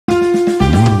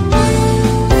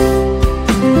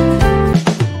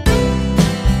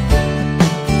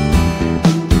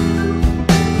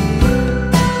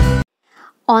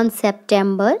On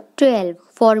September 12,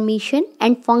 formation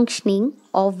and functioning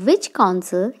of which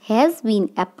council has been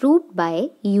approved by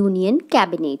Union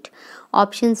Cabinet?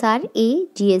 Options are A.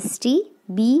 GST,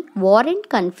 B. War and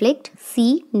Conflict,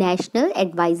 C. National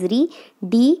Advisory,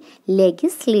 D.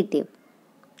 Legislative.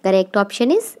 Correct option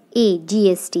is A.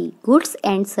 GST, Goods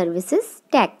and Services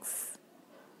Tax.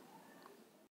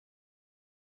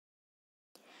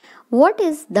 What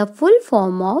is the full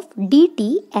form of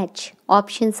DTH?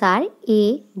 Options are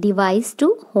A. Device to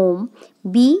home,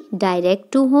 B. Direct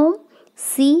to home,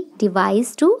 C.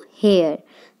 Device to hair,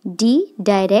 D.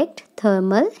 Direct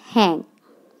thermal hang.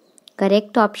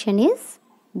 Correct option is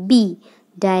B.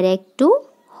 Direct to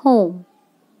home.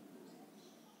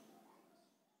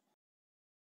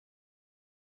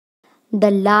 The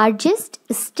largest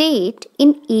state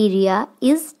in area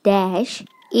is dash.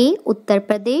 A. Uttar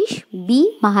Pradesh,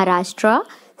 B. Maharashtra,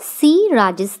 C.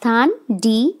 Rajasthan,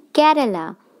 D.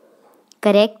 Kerala.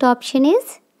 Correct option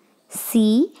is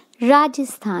C.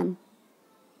 Rajasthan.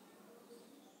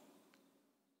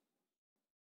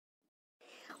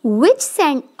 Which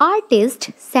artist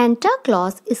Santa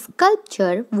Claus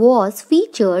sculpture was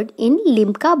featured in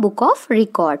Limca Book of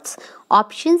Records?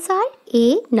 Options are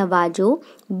A. Navajo,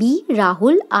 B.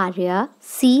 Rahul Arya,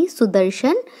 C.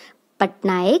 Sudarshan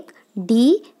Patnaik,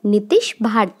 D. Nitish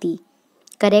Bharti.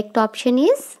 Correct option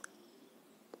is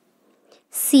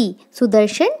C.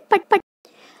 Sudarshan Patnaik.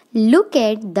 Look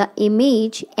at the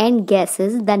image and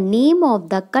guesses the name of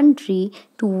the country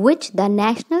to which the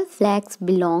national flags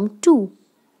belong to.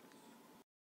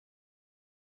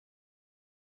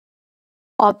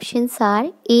 Options are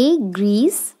A.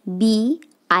 Greece, B.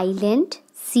 Ireland,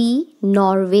 C.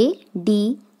 Norway,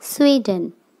 D.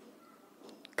 Sweden.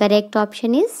 Correct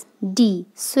option is D.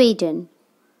 Sweden.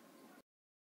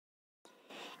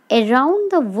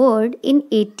 Around the World in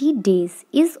 80 Days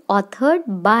is authored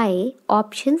by.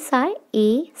 Options are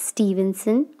A.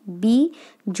 Stevenson, B.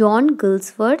 John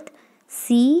Gilsworth,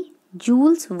 C.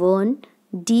 Jules Verne,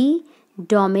 D.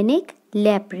 Dominic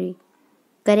Lepre.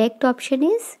 Correct option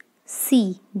is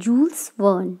C. Jules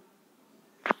Verne.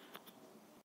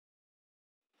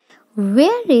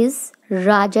 Where is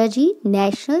Rajaji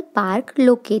National Park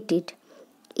located?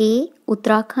 A.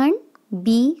 Uttarakhand,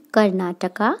 B.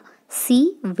 Karnataka,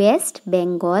 C. West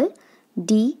Bengal,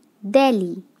 D.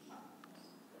 Delhi.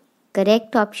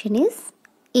 Correct option is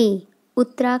A.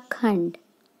 Uttarakhand.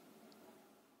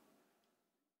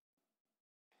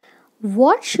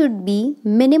 What should be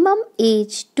minimum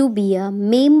age to be a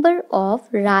member of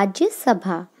Rajya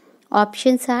Sabha?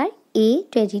 Options are A.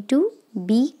 22,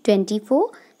 B.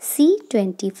 24, C.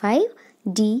 25,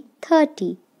 D.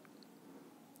 30.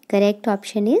 Correct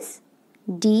option is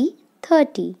D.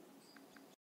 30.